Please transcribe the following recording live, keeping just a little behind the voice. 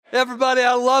Everybody,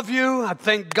 I love you. I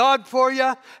thank God for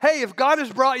you. Hey, if God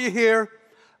has brought you here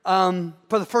for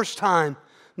the first time,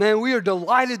 man, we are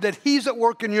delighted that He's at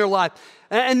work in your life.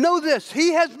 And know this,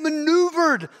 He has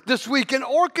maneuvered this week and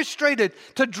orchestrated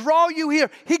to draw you here.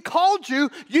 He called you.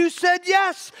 You said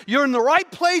yes. You're in the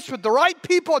right place with the right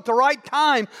people at the right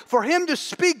time for Him to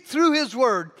speak through His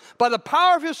Word by the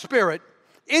power of His Spirit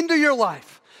into your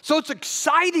life. So it's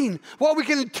exciting what we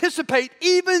can anticipate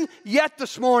even yet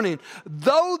this morning.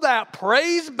 Though that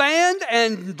praise band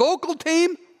and vocal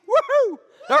team, woohoo,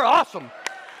 they're awesome.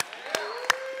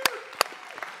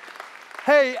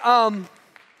 Hey,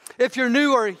 if you're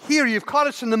new or here, you've caught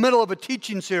us in the middle of a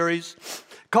teaching series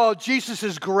called Jesus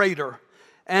is Greater.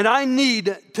 And I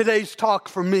need today's talk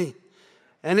for me.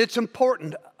 And it's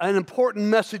important, an important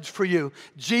message for you.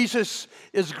 Jesus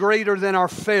is greater than our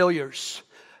failures.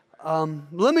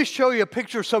 Let me show you a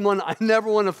picture of someone I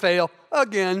never want to fail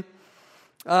again.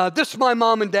 This is my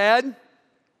mom and dad.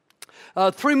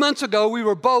 3 months ago, we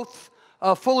were both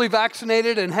fully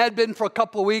vaccinated and had been for a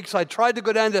couple of weeks. I tried to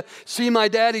go down to see my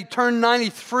dad. He turned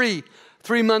 93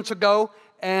 3 months ago,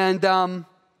 and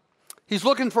he's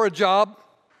looking for a job.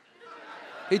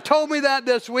 He told me that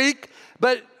this week,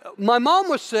 but my mom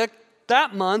was sick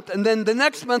that month, and then the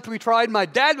next month we tried. My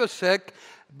dad was sick.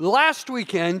 Last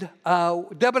weekend,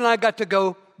 Deb and I got to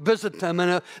go visit them,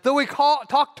 and though we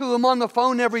talked to them on the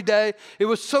phone every day, it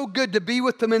was so good to be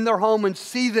with them in their home and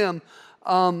see them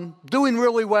doing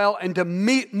really well and to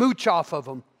mooch off of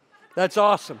them. That's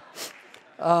awesome.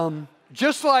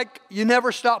 Just like you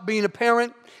never stop being a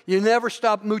parent, you never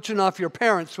stop mooching off your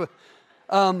parents.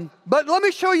 But let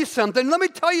me show you something. Let me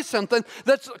tell you something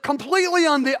that's completely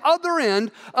on the other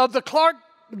end of the Clark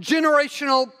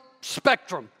generational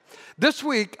spectrum. This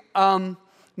week,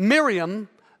 Miriam,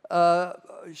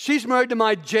 she's married to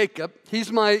my Jacob.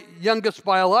 He's my youngest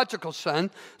biological son,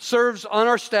 serves on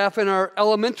our staff in our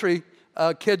elementary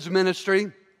kids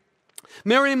ministry.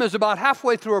 Miriam is about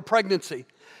halfway through her pregnancy.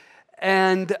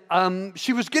 And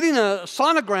she was getting a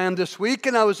sonogram this week,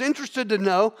 and I was interested to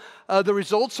know the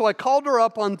results. So I called her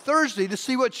up on Thursday to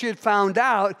see what she had found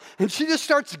out, and she just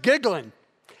starts giggling.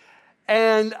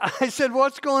 And I said,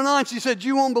 "What's going on?" She said,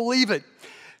 "You won't believe it."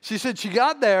 She said she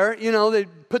got there, they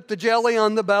put the jelly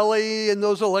on the belly and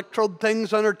those electrode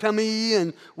things on her tummy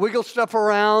and wiggle stuff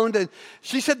around. And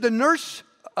she said the nurse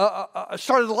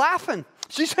started laughing.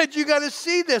 She said, "You got to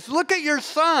see this. Look at your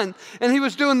son." And he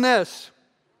was doing this.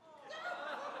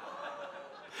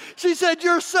 She said,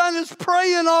 "Your son is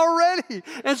praying already."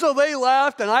 And so they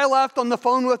laughed, and I laughed on the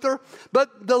phone with her.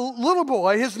 But the little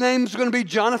boy, his name's going to be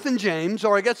Jonathan James,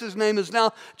 or I guess his name is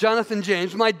now Jonathan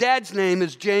James. My dad's name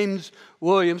is James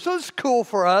Williams, so it's cool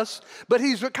for us. But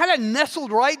he's kind of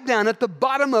nestled right down at the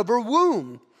bottom of her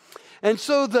womb. And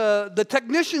so the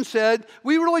technician said,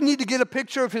 "We really need to get a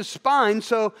picture of his spine,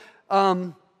 so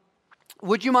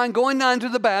would you mind going down to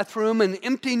the bathroom and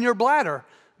emptying your bladder?"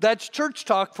 That's church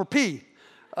talk for pee.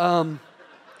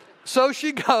 So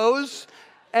she goes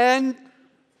and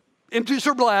empties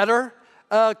her bladder,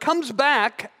 comes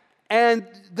back, and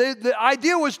the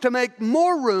idea was to make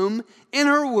more room in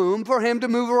her womb for him to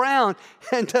move around.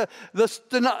 And the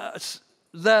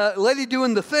lady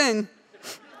doing the thing,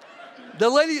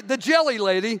 the jelly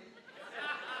lady,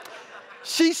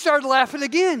 she started laughing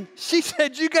again. She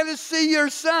said, "You got to see your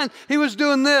son." He was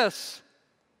doing this.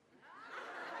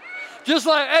 Just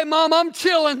like, "Hey, Mom, I'm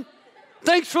chilling.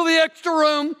 Thanks for the extra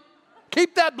room.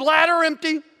 Keep that bladder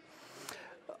empty."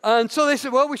 And so they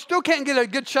said, "Well, we still can't get a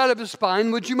good shot of his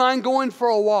spine. Would you mind going for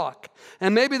a walk?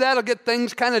 And maybe that'll get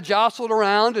things kind of jostled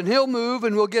around, and he'll move,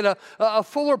 and we'll get a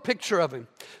fuller picture of him."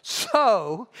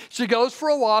 So she goes for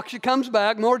a walk. She comes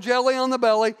back, more jelly on the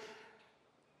belly.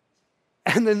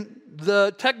 And then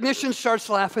the technician starts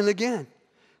laughing again.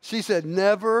 She said,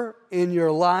 "Never in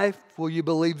your life will you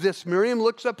believe this." Miriam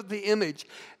looks up at the image,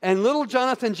 and little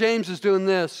Jonathan James is doing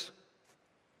this.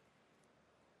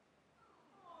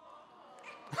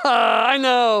 I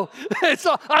know.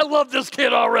 I love this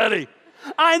kid already.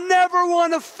 I never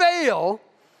want to fail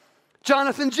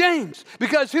Jonathan James,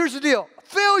 because here's the deal.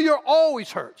 Failure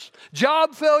always hurts.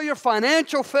 Job failure,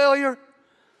 financial failure.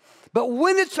 But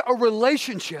when it's a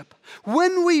relationship,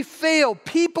 when we fail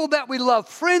people that we love,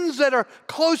 friends that are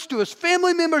close to us,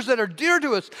 family members that are dear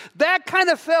to us, that kind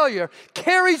of failure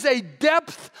carries a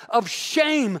depth of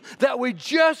shame that we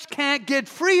just can't get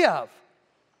free of.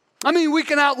 I mean, we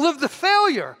can outlive the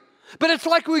failure, but it's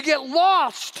like we get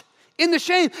lost in the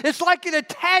shame. It's like it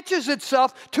attaches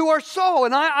itself to our soul.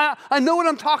 And I know what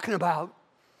I'm talking about,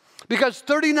 because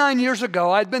 39 years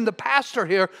ago, I'd been the pastor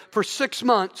here for 6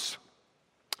 months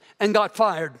and got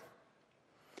fired.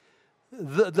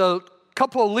 The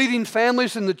couple of leading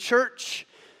families in the church.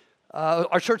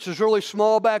 Our church was really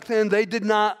small back then. They did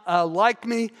not like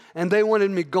me, and they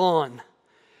wanted me gone.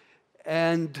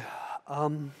 And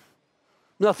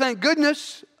now, thank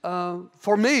goodness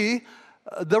for me,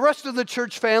 the rest of the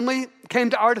church family came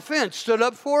to our defense, stood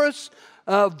up for us,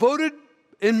 voted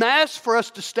en masse for us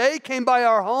to stay, came by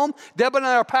our home. Deb and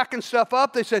I are packing stuff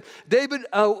up. They said, David,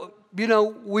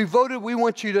 we voted, we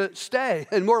want you to stay.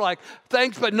 And we're like,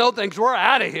 thanks, but no thanks, we're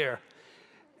out of here.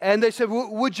 And they said,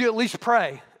 would you at least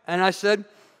pray? And I said,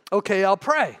 okay, I'll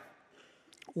pray.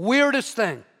 Weirdest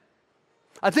thing.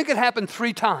 I think it happened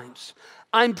 3 times.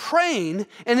 I'm praying,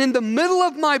 and in the middle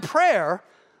of my prayer,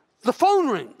 the phone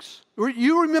rings.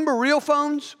 You remember real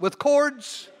phones with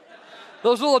cords?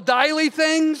 Those little dialy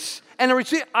things? And the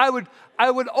receiver, I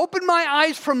would open my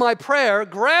eyes from my prayer,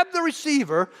 grab the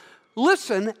receiver,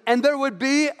 listen, and there would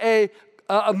be a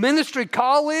ministry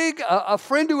colleague, a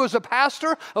friend who was a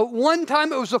pastor. One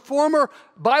time it was a former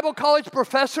Bible college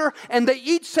professor, and they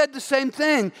each said the same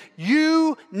thing.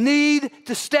 You need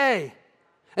to stay.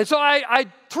 And so I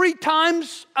 3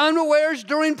 times, unawares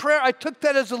during prayer, I took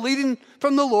that as a leading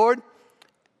from the Lord,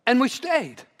 and we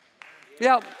stayed.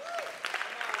 Yeah.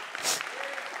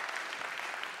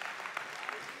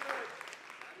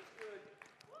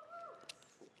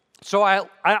 So I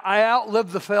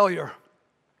outlived the failure,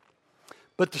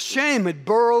 but the shame had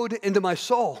burrowed into my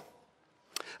soul.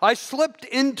 I slipped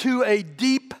into a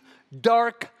deep,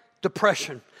 dark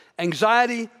depression,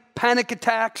 anxiety, panic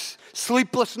attacks,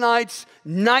 sleepless nights,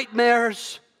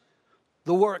 nightmares,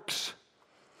 the works.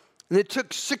 And it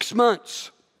took 6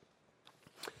 months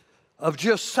of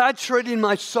just saturating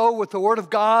my soul with the Word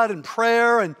of God and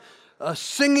prayer and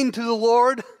singing to the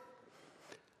Lord,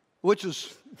 which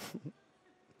was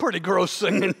pretty gross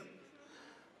singing.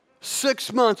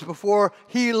 6 months before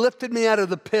He lifted me out of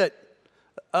the pit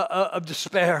of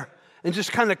despair and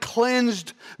just kind of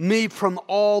cleansed me from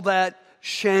all that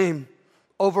shame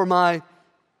over my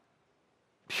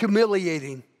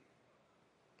humiliating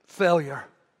failure.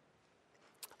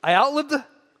 I outlived the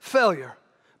failure,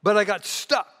 but I got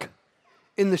stuck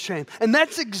in the shame. And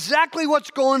that's exactly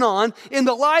what's going on in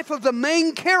the life of the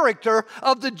main character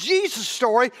of the Jesus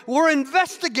story we're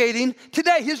investigating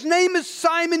today. His name is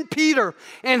Simon Peter,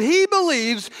 and he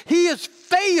believes he has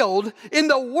failed in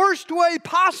the worst way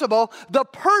possible the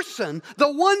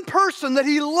one person that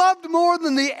he loved more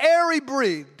than the air he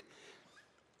breathed.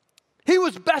 He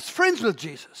was best friends with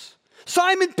Jesus.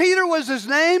 Simon Peter was his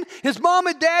name. His mom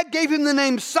and dad gave him the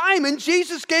name Simon.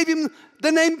 Jesus gave him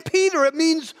the name Peter. It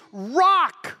means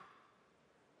rock.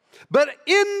 But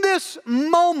in this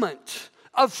moment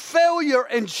of failure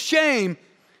and shame,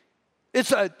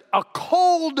 it's a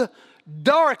cold,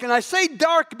 dark, and I say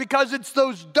dark because it's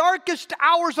those darkest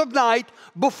hours of night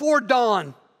before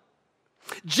dawn.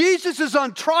 Jesus is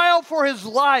on trial for his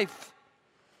life.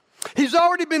 He's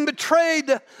already been betrayed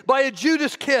by a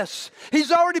Judas kiss.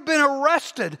 He's already been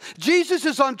arrested. Jesus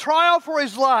is on trial for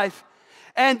his life.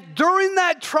 And during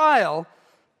that trial,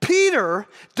 Peter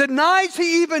denies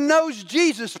he even knows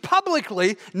Jesus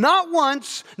publicly, not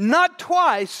once, not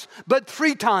twice, but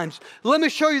 3 times. Let me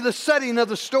show you the setting of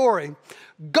the story.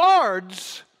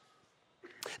 Guards,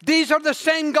 these are the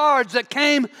same guards that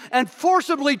came and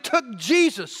forcibly took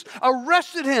Jesus,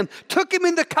 arrested him, took him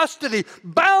into custody,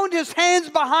 bound his hands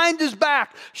behind his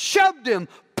back, shoved him,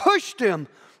 pushed him,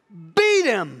 beat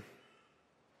him,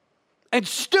 and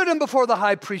stood him before the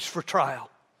high priest for trial.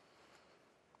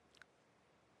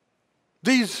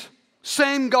 These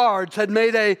same guards had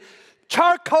made a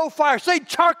charcoal fire. Say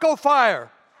charcoal fire.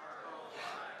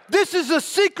 This is the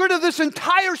secret of this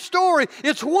entire story.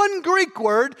 It's one Greek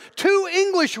word, 2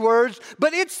 English words,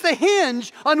 but it's the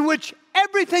hinge on which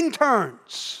everything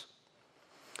turns.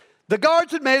 The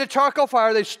guards had made a charcoal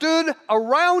fire. They stood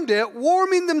around it,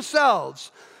 warming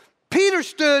themselves. Peter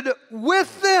stood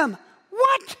with them.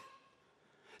 What?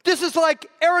 This is like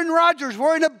Aaron Rodgers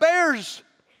wearing a Bears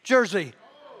jersey.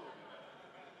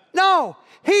 No,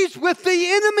 he's with the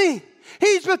enemy.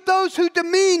 He's with those who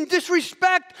demean,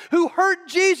 disrespect, who hurt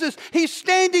Jesus. He's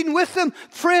standing with them.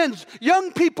 Friends,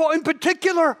 young people in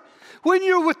particular, when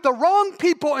you're with the wrong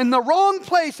people in the wrong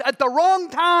place at the wrong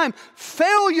time,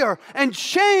 failure and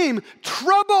shame,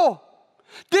 trouble.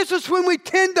 This is when we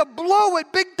tend to blow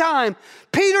it big time.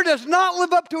 Peter does not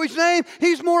live up to his name.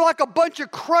 He's more like a bunch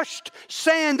of crushed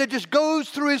sand that just goes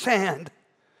through his hand.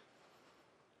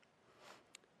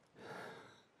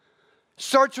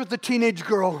 Starts with the teenage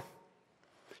girl.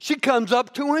 She comes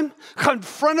up to him,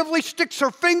 confrontively sticks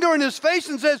her finger in his face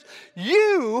and says,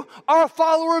 "You are a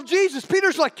follower of Jesus."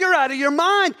 Peter's like, "You're out of your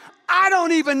mind. I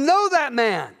don't even know that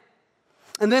man."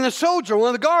 And then a soldier,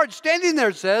 one of the guards standing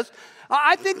there says,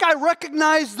 I think I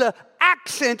recognize the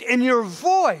accent in your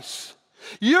voice.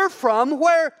 You're from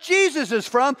where Jesus is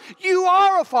from. You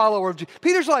are a follower of Jesus.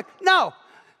 Peter's like, no,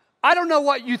 I don't know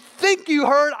what you think you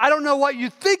heard. I don't know what you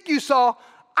think you saw.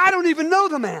 I don't even know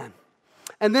the man.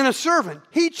 And then a servant,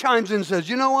 he chimes in and says,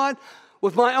 you know what?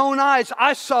 With my own eyes,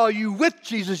 I saw you with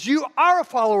Jesus. You are a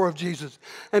follower of Jesus.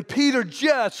 And Peter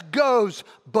just goes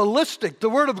ballistic. The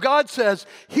Word of God says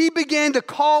he began to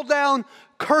call down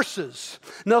curses.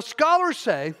 Now, scholars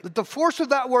say that the force of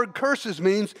that word curses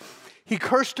means he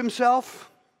cursed himself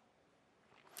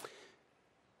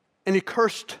and he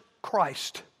cursed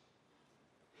Christ.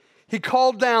 He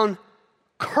called down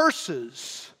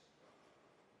curses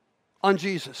on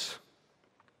Jesus.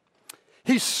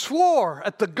 He swore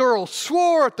at the girl,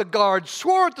 swore at the guard,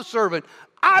 swore at the servant.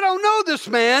 I don't know this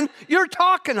man you're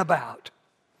talking about.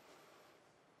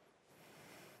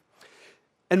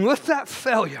 And with that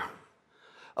failure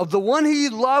of the one he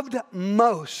loved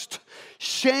most,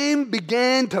 shame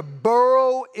began to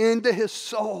burrow into his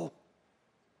soul.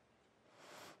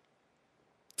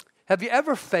 Have you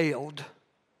ever failed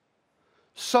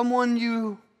someone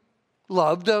you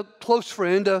loved, a close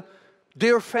friend, a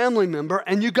dear family member,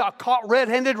 and you got caught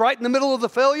red-handed right in the middle of the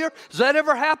failure? Has that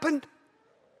ever happened?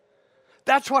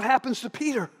 That's what happens to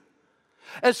Peter.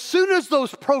 As soon as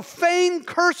those profane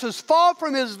curses fall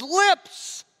from his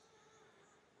lips,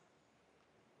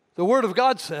 the Word of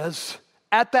God says,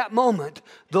 at that moment,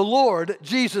 the Lord,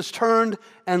 Jesus, turned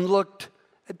and looked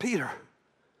at Peter.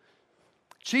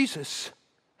 Jesus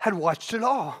had watched it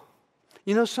all.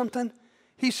 You know something?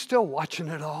 He's still watching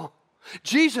it all.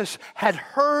 Jesus had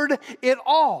heard it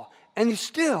all, and he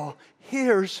still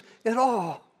hears it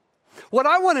all. What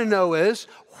I want to know is,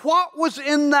 what was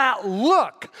in that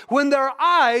look when their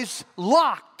eyes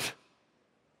locked?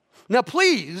 Now,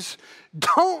 please,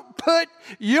 don't put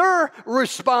your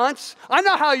response, I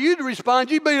know how you'd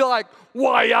respond. You'd be like,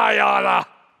 why, yada.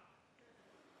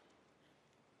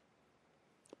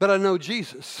 But I know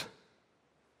Jesus.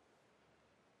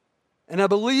 And I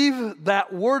believe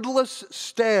that wordless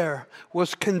stare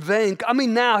was conveying,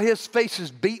 now his face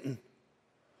is beaten.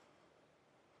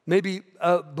 Maybe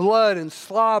blood and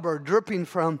slobber dripping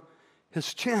from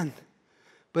his chin.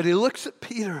 But he looks at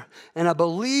Peter, and I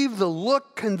believe the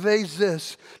look conveys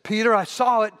this. Peter, I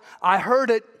saw it, I heard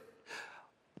it,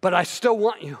 but I still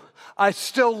want you. I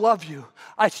still love you.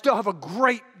 I still have a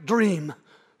great dream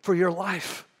for your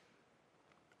life.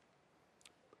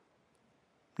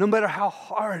 No matter how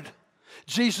hard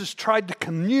Jesus tried to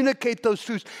communicate those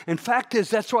truths. And fact is,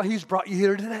 that's why he's brought you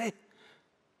here today.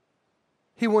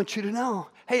 He wants you to know,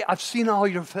 hey, I've seen all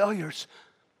your failures.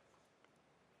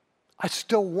 I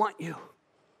still want you.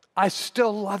 I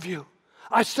still love you.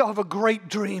 I still have a great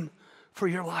dream for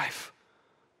your life.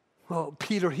 Well,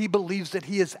 Peter, he believes that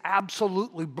he has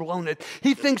absolutely blown it.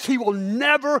 He thinks he will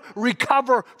never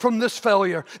recover from this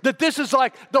failure, that this is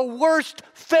like the worst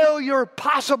failure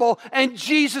possible, and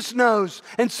Jesus knows.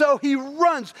 And so he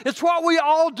runs. It's what we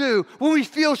all do when we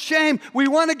feel shame. We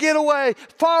want to get away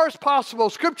far as possible.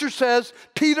 Scripture says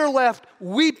Peter left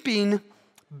weeping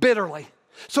bitterly.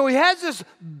 So he has this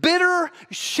bitter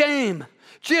shame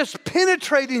just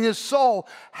penetrating his soul.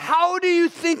 How do you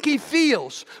think he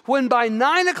feels when by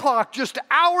 9 o'clock, just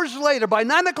hours later, by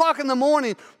 9 o'clock in the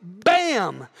morning,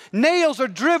 bam, nails are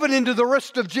driven into the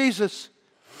wrist of Jesus.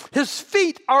 His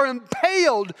feet are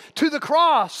impaled to the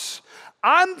cross.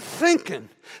 I'm thinking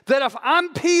that if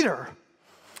I'm Peter,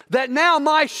 that now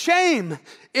my shame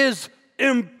is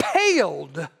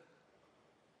impaled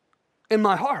in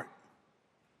my heart.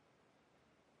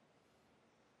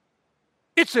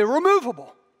 It's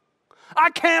irremovable.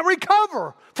 I can't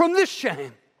recover from this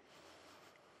shame.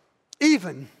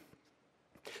 Even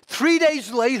 3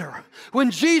 days later, when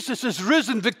Jesus is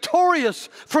risen victorious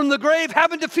from the grave,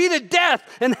 having defeated death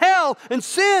and hell and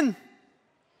sin,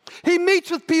 he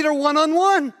meets with Peter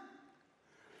one-on-one.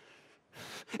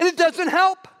 And it doesn't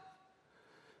help.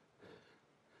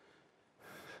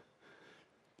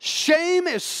 Shame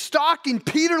is stalking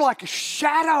Peter like a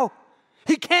shadow.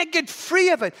 He can't get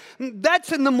free of it.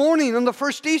 That's in the morning on the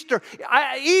first Easter.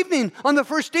 Evening on the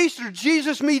first Easter,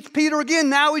 Jesus meets Peter again.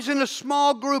 Now he's in a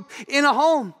small group in a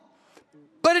home.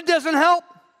 But it doesn't help.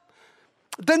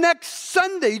 The next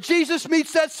Sunday, Jesus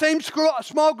meets that same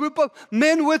small group of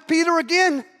men with Peter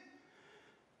again.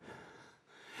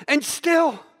 And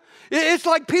still, it's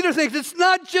like Peter thinks, it's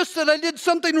not just that I did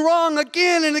something wrong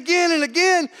again and again and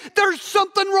again. There's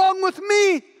something wrong with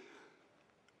me.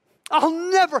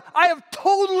 I have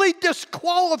totally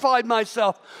disqualified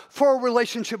myself for a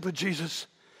relationship with Jesus.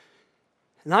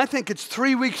 And I think it's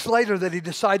 3 weeks later that he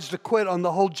decides to quit on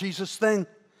the whole Jesus thing.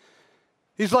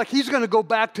 He's like, he's going to go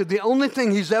back to the only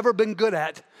thing he's ever been good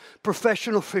at,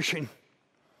 professional fishing.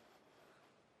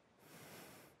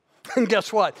 And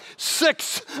guess what?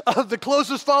 6 of the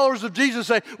closest followers of Jesus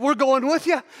say, we're going with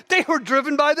you. They were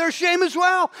driven by their shame as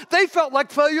well. They felt like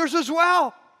failures as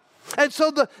well. And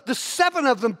so the 7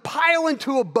 of them pile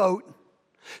into a boat,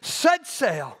 set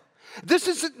sail. This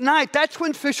is at night. That's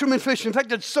when fishermen fish. In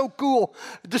fact, it's so cool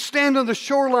to stand on the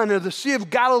shoreline of the Sea of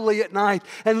Galilee at night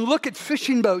and look at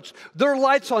fishing boats. Their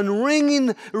lights on ringing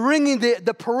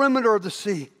the perimeter of the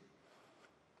sea.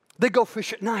 They go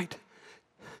fish at night.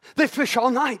 They fish all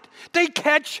night. They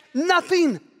catch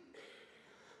nothing.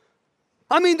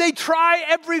 I mean, they try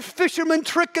every fisherman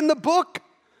trick in the book.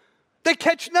 They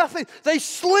catch nothing. They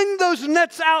sling those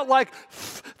nets out like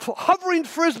hovering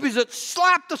frisbees that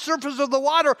slap the surface of the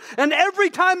water. And every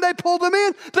time they pull them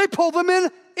in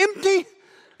empty.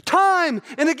 Time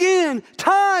and again,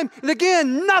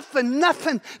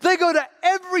 nothing. They go to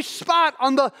every spot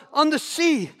on the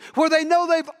sea where they know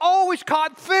they've always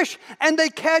caught fish and they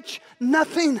catch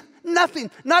nothing.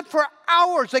 Not for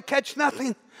hours, they catch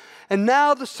nothing. And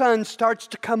now the sun starts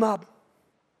to come up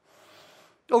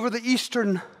over the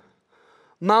eastern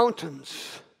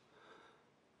mountains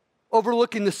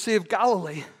overlooking the Sea of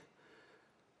Galilee.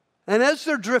 And as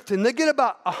they're drifting, they get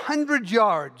about 100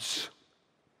 yards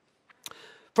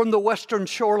from the western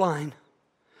shoreline.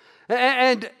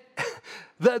 And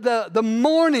the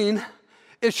morning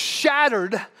is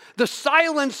shattered. The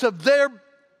silence of their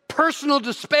personal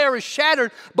despair is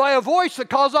shattered by a voice that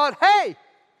calls out, hey,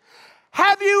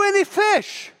 have you any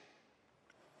fish?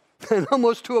 And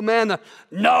almost to a man,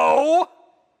 no.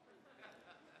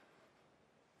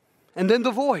 And then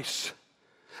the voice.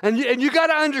 And you got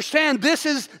to understand, this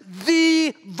is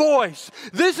the voice.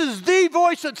 This is the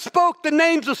voice that spoke the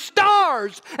names of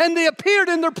stars and they appeared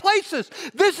in their places.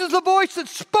 This is the voice that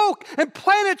spoke and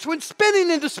planets went spinning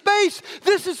into space.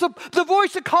 This is the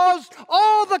voice that caused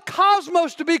all the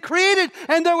cosmos to be created,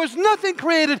 and there was nothing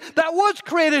created that was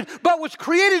created, but was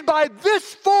created by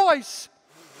this voice.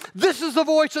 This is the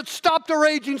voice that stopped a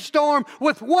raging storm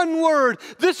with one word.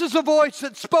 This is the voice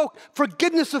that spoke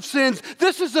forgiveness of sins.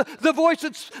 This is the voice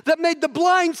that made the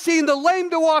blind see and the lame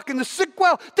to walk and the sick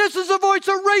well. This is the voice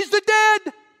that raised the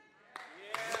dead.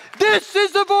 Yeah. This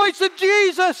is the voice of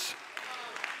Jesus.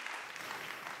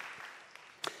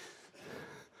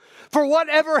 For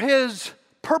whatever his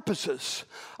purposes,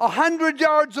 100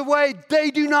 yards away,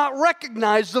 they do not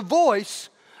recognize the voice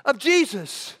of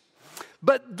Jesus.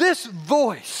 But this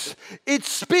voice, it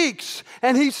speaks,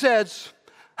 and he says,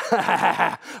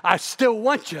 I still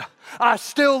want you. I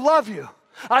still love you.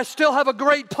 I still have a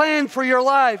great plan for your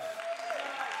life.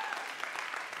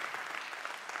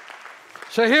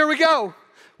 So here we go.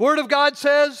 Word of God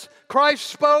says, Christ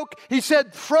spoke. He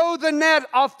said, throw the net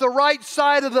off the right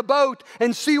side of the boat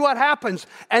and see what happens.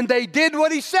 And they did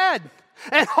what he said.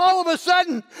 And all of a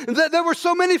sudden, there were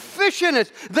so many fish in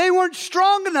it, they weren't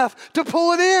strong enough to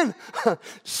pull it in.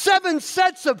 7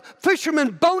 sets of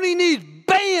fishermen, bony knees,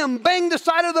 bam, bang the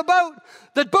side of the boat.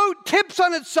 The boat tips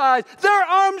on its side. Their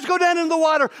arms go down in the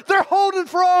water. They're holding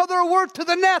for all their worth to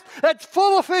the net that's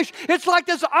full of fish. It's like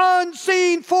this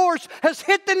unseen force has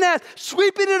hit the net,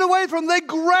 sweeping it away from them. They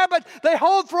grab it. They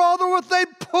hold for all their worth. They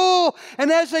pull.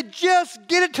 And as they just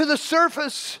get it to the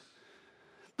surface,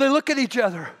 they look at each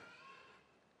other.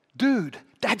 Dude,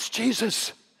 that's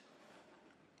Jesus.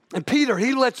 And Peter,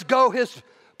 he lets go his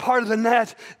part of the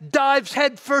net, dives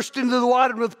headfirst into the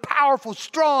water with powerful,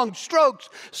 strong strokes,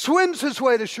 swims his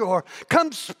way to shore,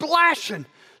 comes splashing,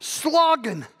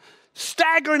 slogging,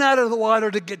 staggering out of the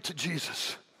water to get to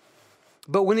Jesus.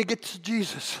 But when he gets to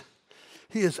Jesus,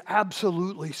 he is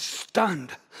absolutely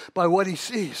stunned by what he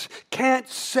sees. Can't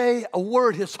say a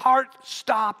word. His heart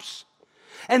stops.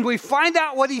 And we find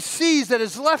out what he sees that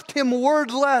has left him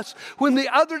wordless. When the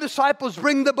other disciples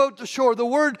bring the boat to shore, the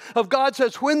word of God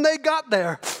says when they got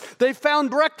there, they found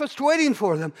breakfast waiting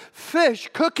for them. Fish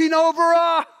cooking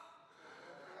over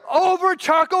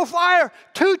charcoal fire.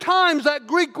 2 times that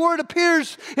Greek word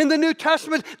appears in the New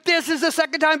Testament. This is the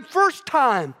second time. First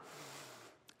time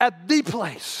at the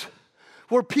place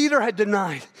where Peter had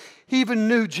denied he even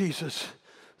knew Jesus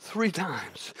 3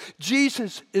 times.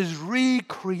 Jesus is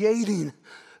recreating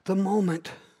the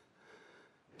moment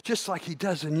just like he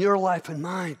does in your life and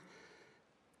mine.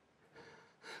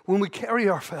 When we carry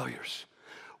our failures,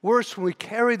 worse, when we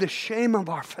carry the shame of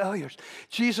our failures,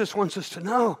 Jesus wants us to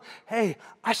know, hey,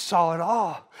 I saw it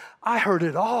all. I heard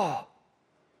it all.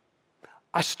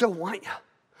 I still want you.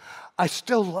 I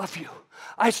still love you.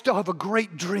 I still have a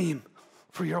great dream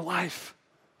for your life.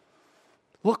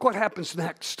 Look what happens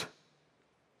next.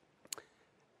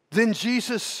 Then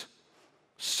Jesus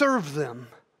serve them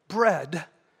bread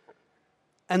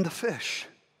and the fish.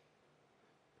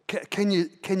 Can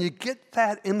you get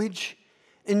that image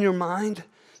in your mind?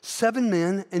 7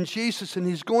 men and Jesus, and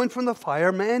he's going from the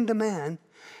fire, man to man,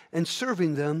 and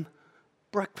serving them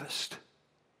breakfast.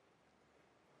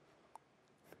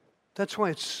 That's why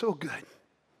it's so good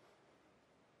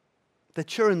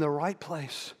that you're in the right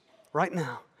place right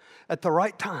now, at the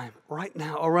right time, right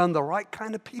now, around the right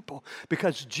kind of people,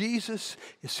 because Jesus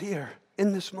is here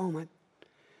in this moment.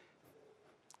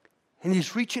 And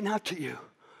he's reaching out to you.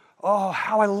 Oh,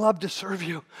 how I love to serve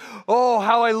you. Oh,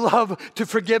 how I love to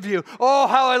forgive you. Oh,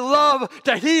 how I love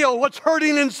to heal what's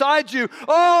hurting inside you.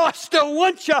 Oh, I still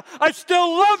want you. I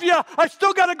still love you. I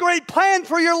still got a great plan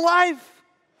for your life.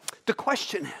 The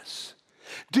question is,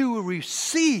 do we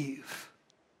receive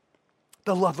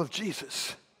the love of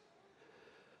Jesus?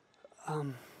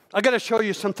 I got to show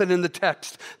you something in the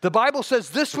text. The Bible says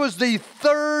this was the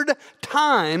 3rd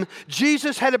time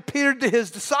Jesus had appeared to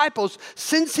his disciples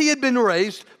since he had been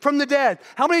raised from the dead.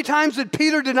 How many times did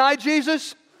Peter deny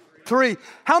Jesus? 3.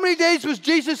 How many days was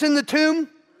Jesus in the tomb?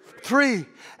 3.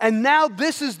 And now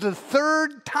this is the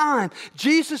 3rd time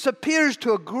Jesus appears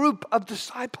to a group of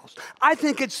disciples. I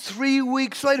think it's 3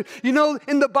 weeks later. You know,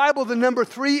 in the Bible, the number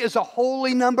 3 is a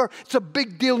holy number. It's a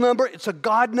big deal number. It's a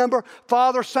God number.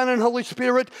 Father, Son, and Holy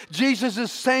Spirit. Jesus is the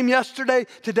same yesterday,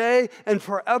 today, and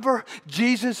forever.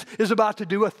 Jesus is about to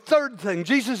do a 3rd thing.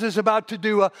 Jesus is about to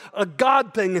do a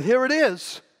God thing, and here it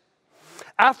is.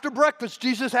 After breakfast,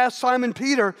 Jesus asked Simon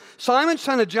Peter, Simon,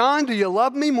 son of John, do you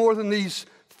love me more than these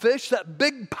fish, that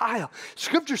big pile?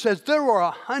 Scripture says there were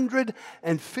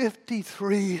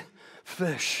 153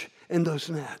 fish in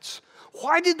those nets.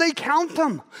 Why did they count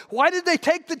them? Why did they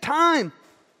take the time?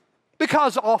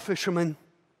 Because all fishermen,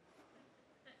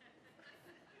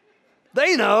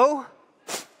 they know.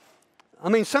 I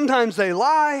mean, sometimes they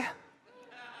lie,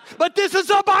 but this is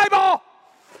the Bible.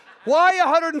 Why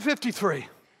 153?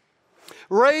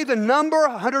 Ray, the number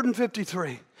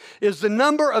 153 is the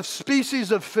number of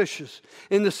species of fishes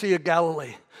in the Sea of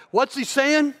Galilee. What's he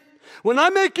saying? When I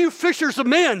make you fishers of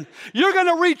men, you're going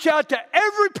to reach out to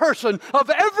every person of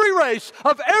every race,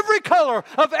 of every color,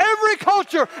 of every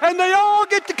culture, and they all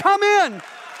get to come in.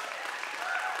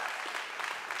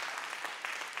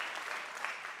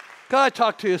 Can I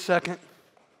talk to you a second?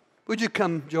 Would you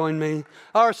come join me?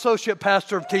 Our associate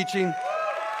pastor of teaching.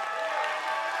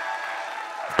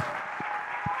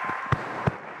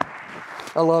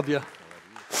 I love you.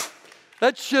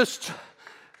 That's just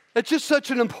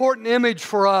such an important image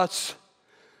for us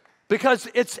because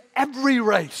it's every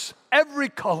race, every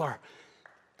color,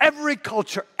 every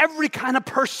culture, every kind of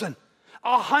person.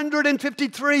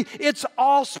 153, it's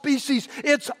all species.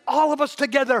 It's all of us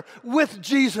together with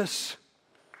Jesus.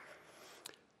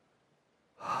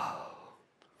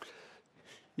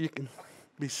 You can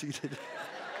be seated.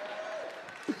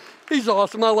 He's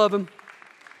awesome. I love him.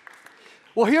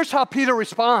 Well, here's how Peter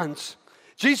responds.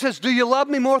 Jesus says, do you love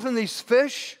me more than these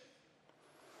fish?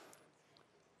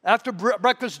 After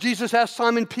breakfast, Jesus asked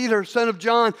Simon Peter, son of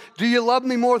John, do you love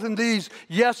me more than these?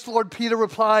 Yes, Lord, Peter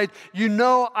replied, you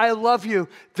know I love you.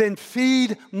 Then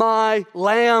feed my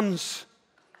lambs.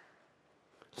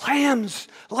 Lambs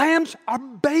are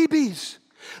babies.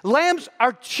 Lambs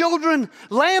are children.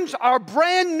 Lambs are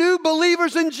brand new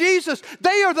believers in Jesus.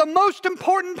 They are the most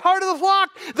important part of the flock.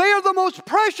 They are the most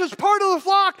precious part of the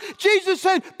flock. Jesus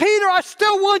said, Peter, I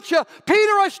still want you.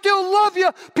 Peter, I still love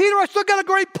you. Peter, I still got a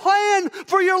great plan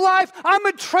for your life. I'm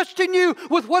entrusting you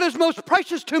with what is most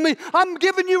precious to me. I'm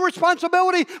giving you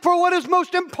responsibility for what is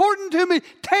most important to me.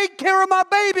 Take care of my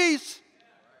babies.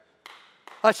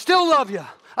 I still love you.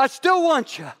 I still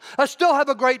want you. I still have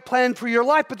a great plan for your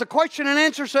life. But the question and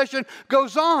answer session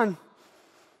goes on.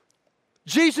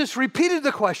 Jesus repeated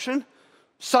the question,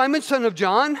 Simon, son of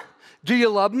John, do you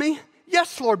love me?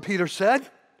 Yes, Lord, Peter said.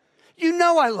 You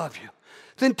know I love you.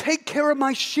 Then take care of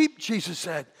my sheep, Jesus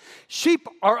said. Sheep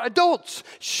are adults.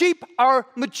 Sheep are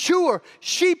mature.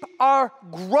 Sheep are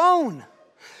grown.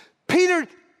 Peter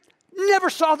never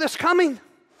saw this coming.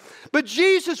 But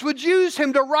Jesus would use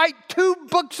him to write 2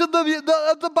 books of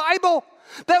the Bible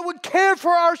that would care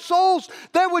for our souls,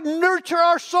 that would nurture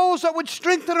our souls, that would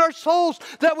strengthen our souls,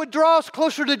 that would draw us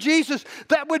closer to Jesus,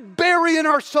 that would bury in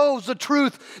our souls the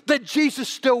truth that Jesus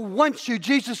still wants you,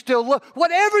 Jesus still loves.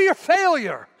 Whatever your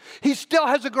failure, he still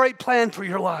has a great plan for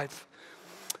your life.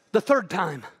 The 3rd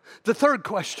time, the 3rd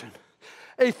question.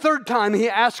 A 3rd time he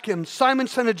asked him, Simon,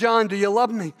 son of John, do you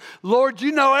love me? Lord,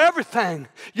 you know everything.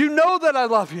 You know that I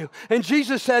love you. And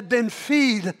Jesus said, then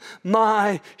feed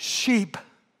my sheep.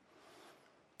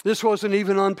 This wasn't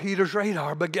even on Peter's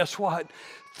radar, but guess what?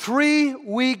 3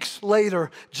 weeks later,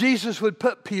 Jesus would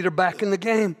put Peter back in the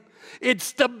game.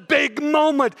 It's the big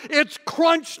moment. It's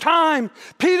crunch time.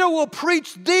 Peter will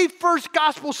preach the first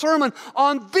gospel sermon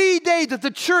on the day that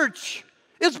the church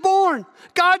is born.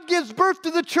 God gives birth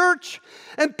to the church,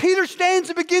 and Peter stands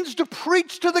and begins to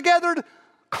preach to the gathered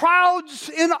crowds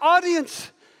in the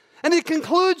audience. And he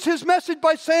concludes his message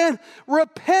by saying,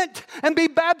 repent and be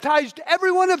baptized,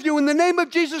 every one of you, in the name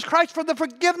of Jesus Christ for the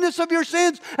forgiveness of your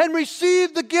sins, and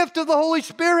receive the gift of the Holy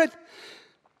Spirit.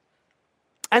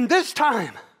 And this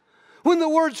time, when the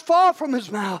words fall from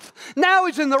his mouth, now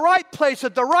he's in the right place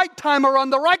at the right time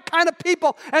around the right kind of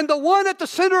people. And the one at the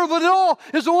center of it all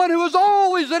is the one who is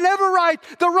always and ever right,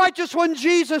 the righteous one,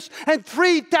 Jesus. And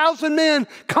 3,000 men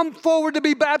come forward to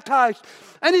be baptized.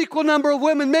 An equal number of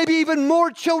women, maybe even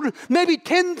more children, maybe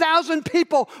 10,000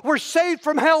 people were saved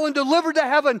from hell and delivered to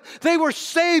heaven. They were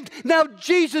saved. Now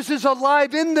Jesus is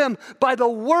alive in them by the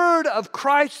word of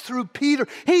Christ through Peter.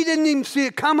 He didn't even see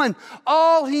it coming.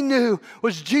 All he knew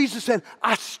was Jesus said,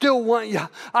 I still want you.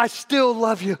 I still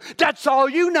love you. That's all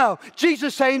you know.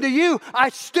 Jesus saying to you, I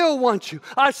still want you.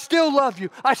 I still love you.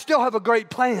 I still have a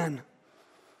great plan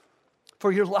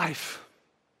for your life.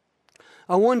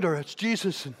 I wonder, as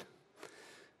Jesus and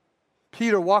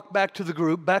Peter walked back to the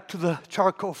group, back to the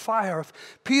charcoal fire, if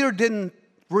Peter didn't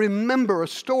remember a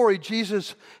story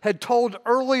Jesus had told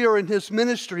earlier in his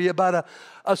ministry about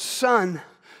a son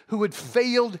who had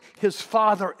failed his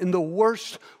father in the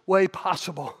worst way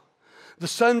possible. The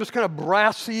son was kind of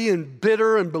brassy and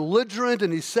bitter and belligerent,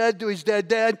 and he said to his dad,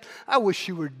 Dad, I wish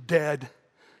you were dead,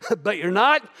 but you're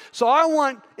not. So I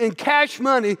want in cash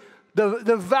money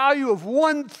the value of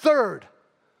 1/3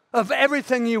 of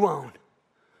everything you own.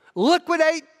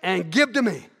 Liquidate and give to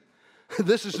me.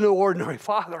 This is no ordinary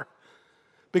father,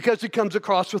 because he comes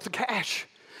across with the cash.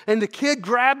 And the kid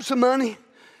grabs the money,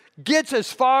 gets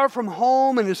as far from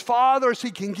home and his father as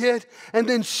he can get, and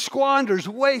then squanders,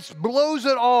 wastes, blows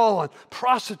it all on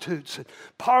prostitutes and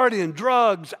party and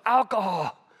drugs,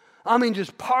 alcohol. I mean,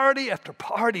 just party after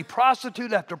party,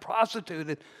 prostitute after prostitute.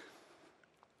 And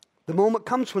the moment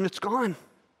comes when it's gone.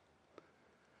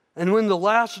 And when the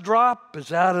last drop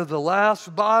is out of the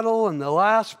last bottle and the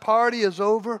last party is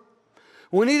over,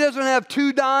 when he doesn't have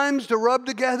 2 dimes to rub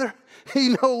together,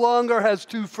 he no longer has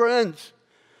 2 friends.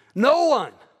 No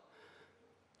one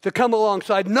to come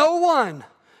alongside, no one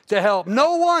to help,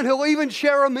 no one who'll even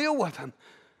share a meal with him.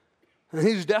 And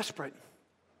he's desperate.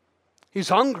 He's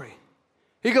hungry.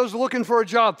 He goes looking for a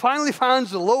job, finally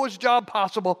finds the lowest job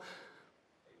possible,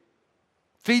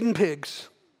 feeding pigs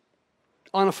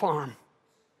on a farm.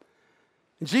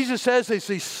 And Jesus says as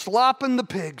he's slopping the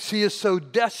pigs, he is so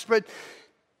desperate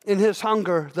in his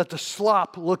hunger that the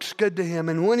slop looks good to him.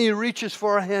 And when he reaches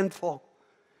for a handful,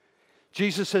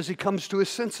 Jesus says he comes to his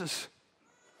senses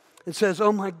and says,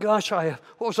 oh my gosh, what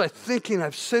was I thinking?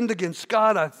 I've sinned against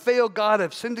God. I've failed God.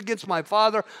 I've sinned against my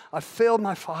father. I've failed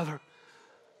my father.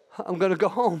 I'm going to go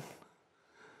home.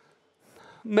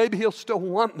 Maybe he'll still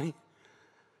want me.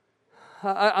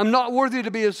 I'm not worthy to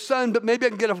be his son, but maybe I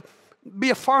can be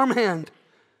a farmhand.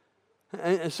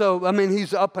 And so, I mean,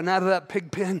 he's up and out of that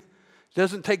pig pen.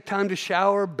 Doesn't take time to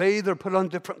shower, bathe, or put on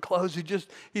different clothes.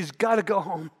 He's got to go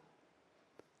home.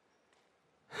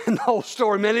 And the whole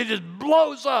story, man, it just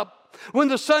blows up when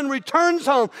the son returns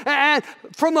home. And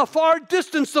from a far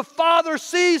distance, the father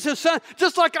sees his son,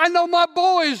 just like I know my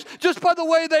boys, just by the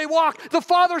way they walk. The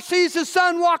father sees his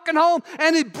son walking home,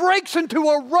 and he breaks into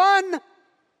a run.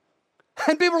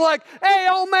 And people are like, hey,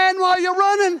 old man, while you're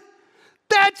running,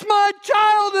 that's my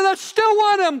child, and I still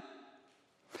want him.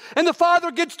 And the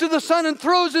father gets to the son and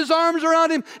throws his arms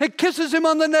around him and kisses him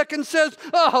on the neck and says,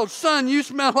 oh, son, you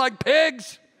smell like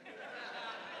pigs.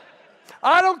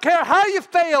 I don't care how you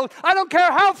failed. I don't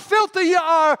care how filthy you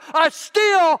are. I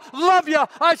still love you.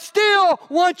 I still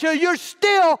want you. You're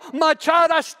still my child.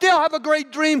 I still have a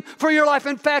great dream for your life.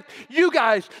 In fact, you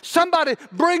guys, somebody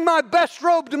bring my best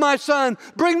robe to my son.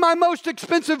 Bring my most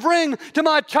expensive ring to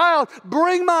my child.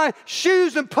 Bring my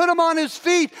shoes and put them on his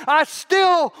feet. I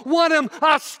still want him.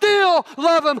 I still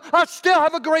love him. I still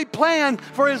have a great plan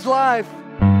for his life.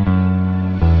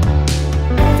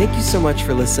 Thank you so much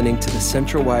for listening to the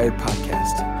Central Wired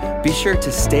podcast. Be sure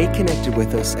to stay connected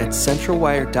with us at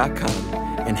centralwired.com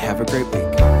and have a great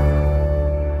week.